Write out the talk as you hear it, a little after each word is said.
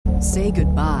Say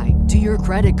goodbye to your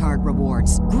credit card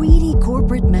rewards. Greedy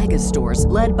corporate mega stores,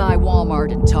 led by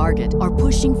Walmart and Target, are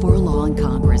pushing for a law in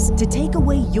Congress to take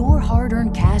away your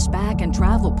hard-earned cash back and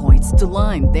travel points to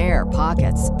line their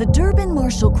pockets. The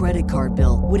Durbin-Marshall credit card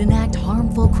bill would enact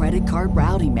harmful credit card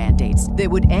routing mandates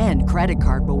that would end credit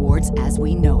card rewards as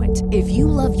we know it. If you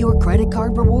love your credit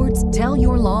card rewards, tell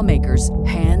your lawmakers,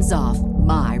 hands off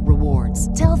my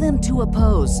rewards. Tell them to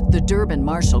oppose the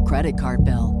Durbin-Marshall credit card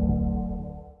bill.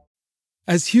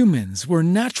 As humans, we're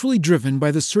naturally driven by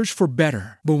the search for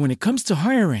better. But when it comes to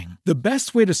hiring, the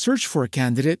best way to search for a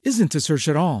candidate isn't to search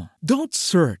at all. Don't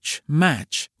search,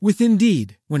 match with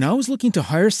Indeed. When I was looking to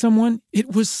hire someone,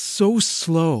 it was so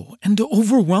slow and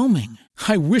overwhelming.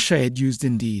 I wish I had used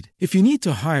Indeed. If you need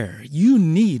to hire, you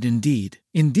need Indeed.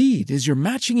 Indeed is your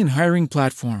matching and hiring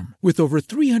platform with over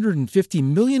 350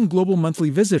 million global monthly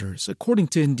visitors, according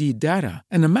to Indeed data,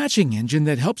 and a matching engine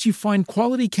that helps you find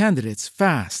quality candidates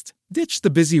fast. Ditch the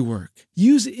busy work.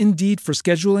 Use Indeed for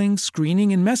scheduling,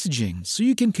 screening, and messaging so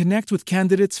you can connect with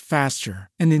candidates faster.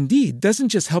 And Indeed doesn't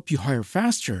just help you hire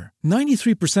faster.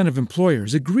 93% of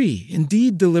employers agree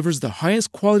Indeed delivers the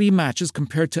highest quality matches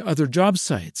compared to other job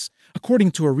sites,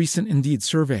 according to a recent Indeed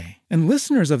survey. And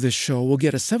listeners of this show will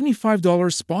get a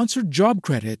 $75 sponsored job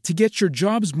credit to get your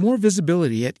jobs more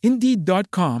visibility at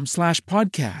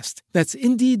Indeed.com/podcast. That's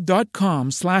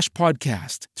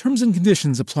Indeed.com/podcast. Terms and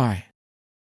conditions apply.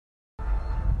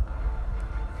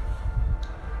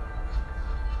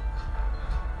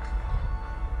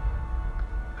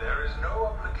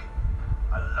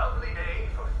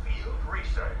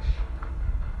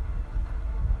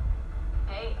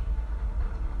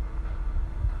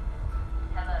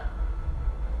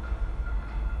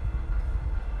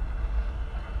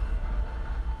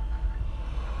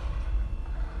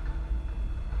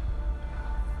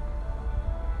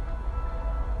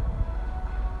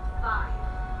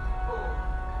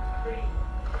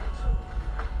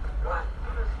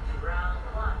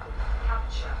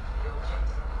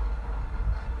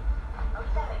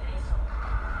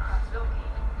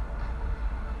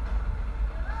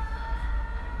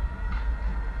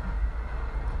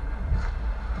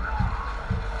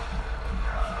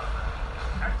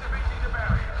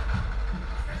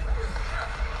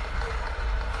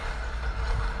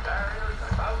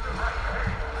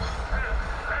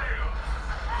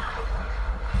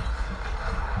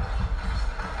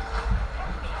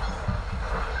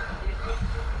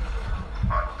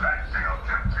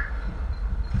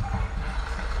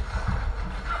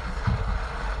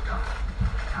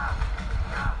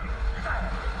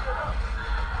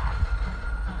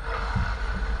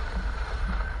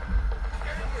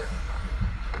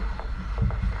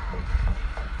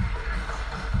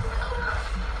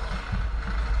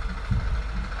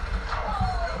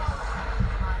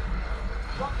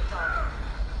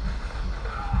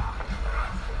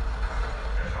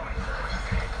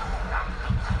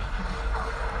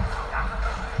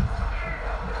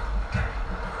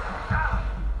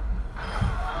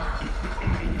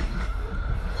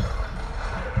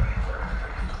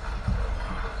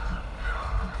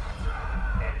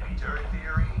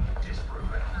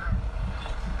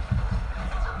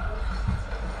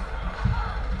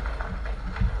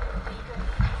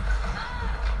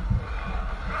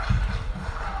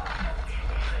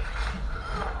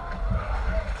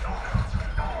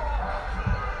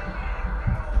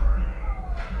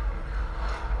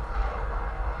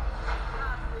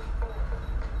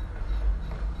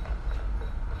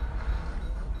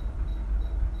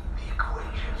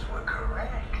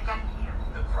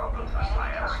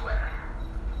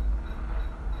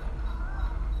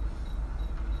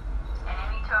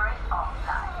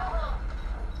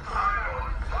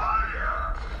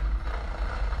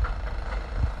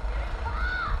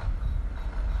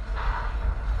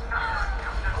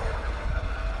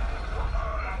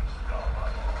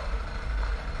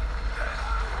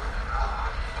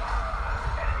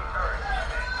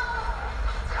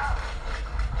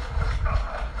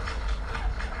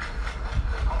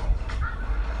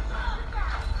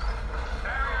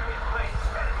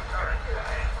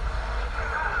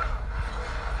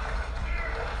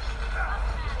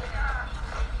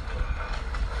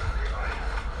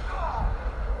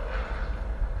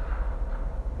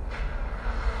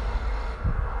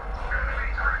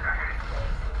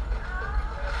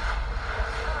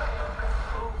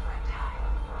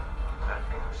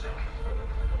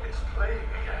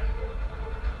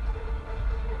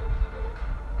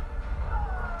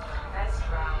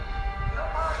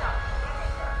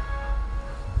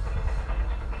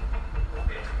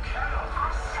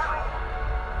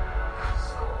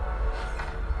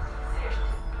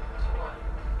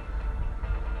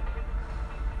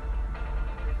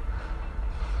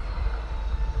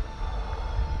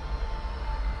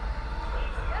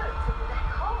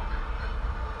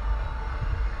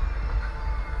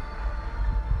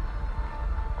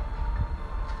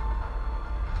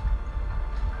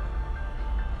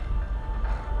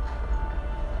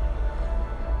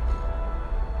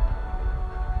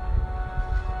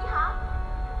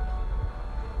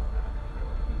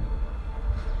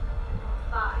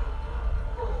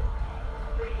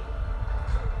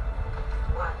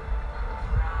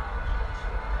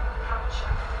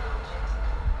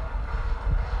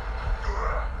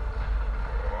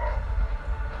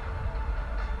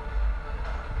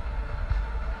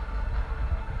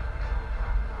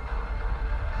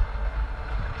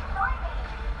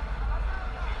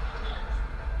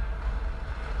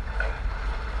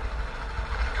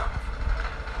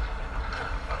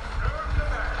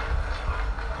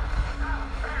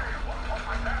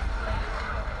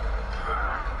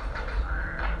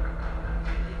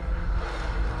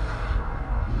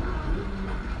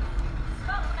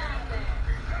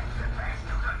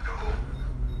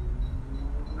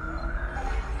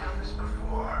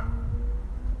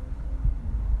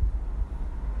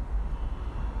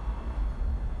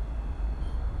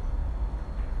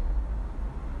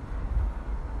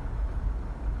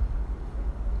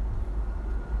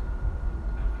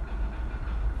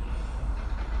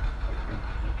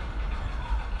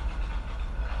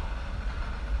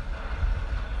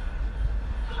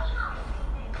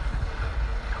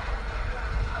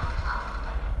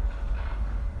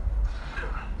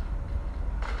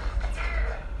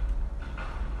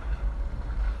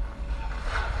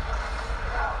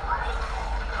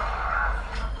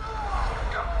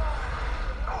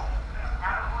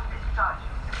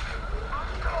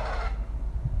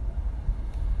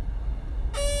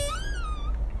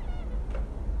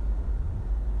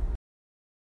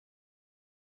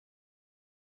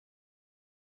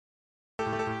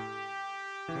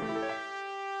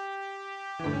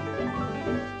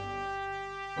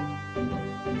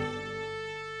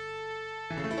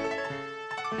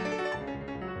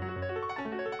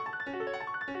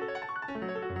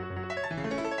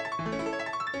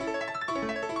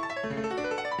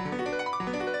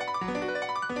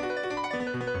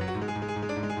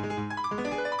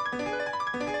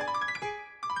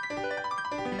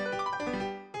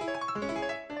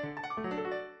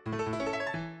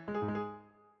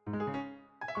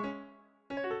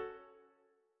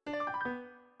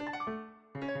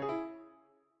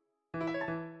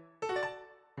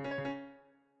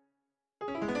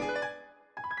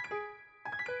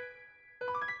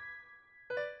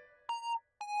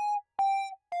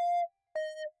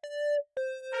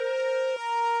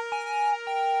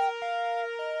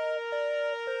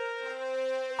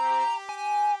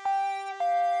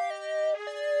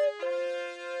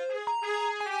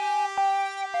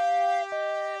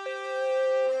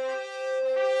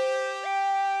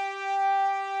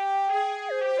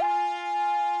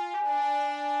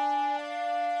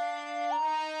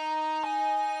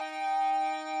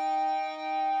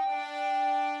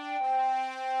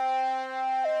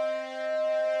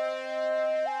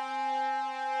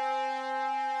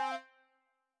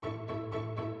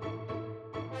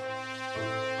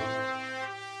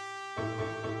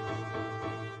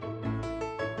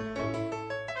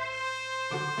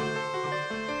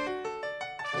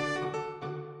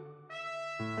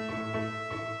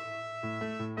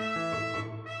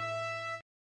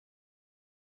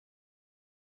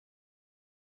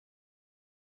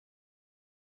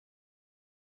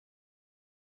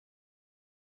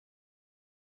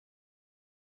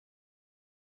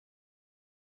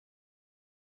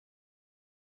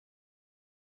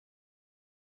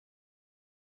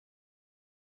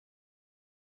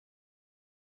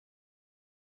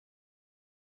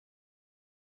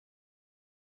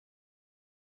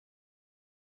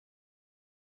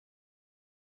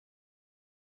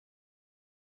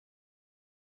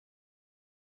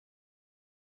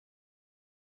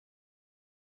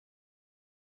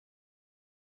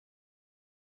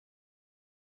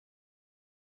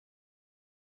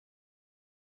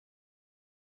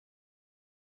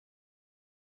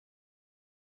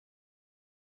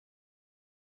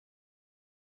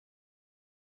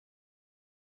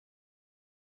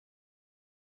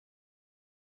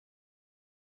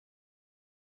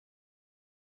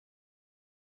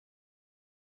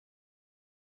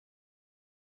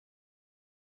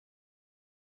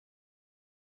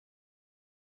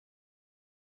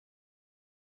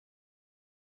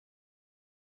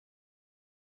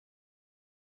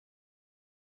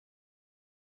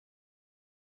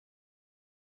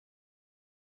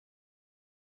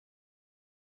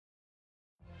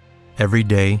 Every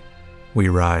day, we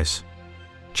rise,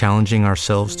 challenging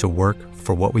ourselves to work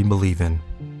for what we believe in.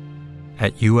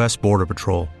 At U.S. Border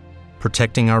Patrol,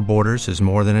 protecting our borders is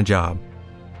more than a job.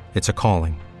 It's a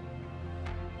calling.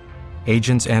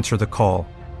 Agents answer the call,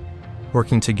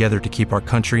 working together to keep our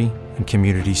country and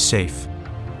communities safe.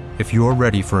 If you're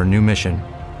ready for a new mission,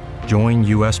 join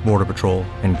U.S. Border Patrol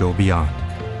and go beyond.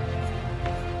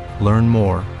 Learn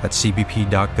more at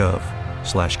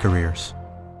cbp.gov/careers.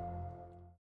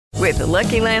 With the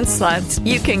Lucky Land Slots,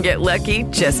 you can get lucky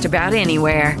just about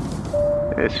anywhere.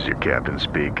 This is your captain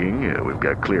speaking. We've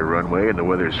got clear runway and the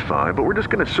weather's fine, but we're just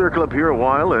going to circle up here a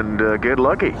while and get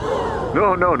lucky.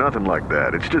 No, nothing like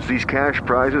that. It's just these cash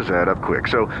prizes add up quick.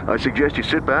 So I suggest you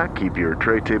sit back, keep your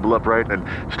tray table upright, and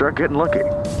start getting lucky.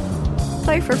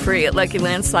 Play for free at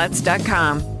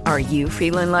LuckyLandSlots.com. Are you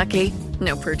feeling lucky?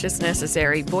 No purchase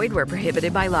necessary. Void where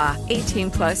prohibited by law.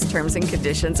 18+ terms and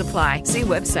conditions apply. See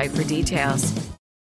website for details.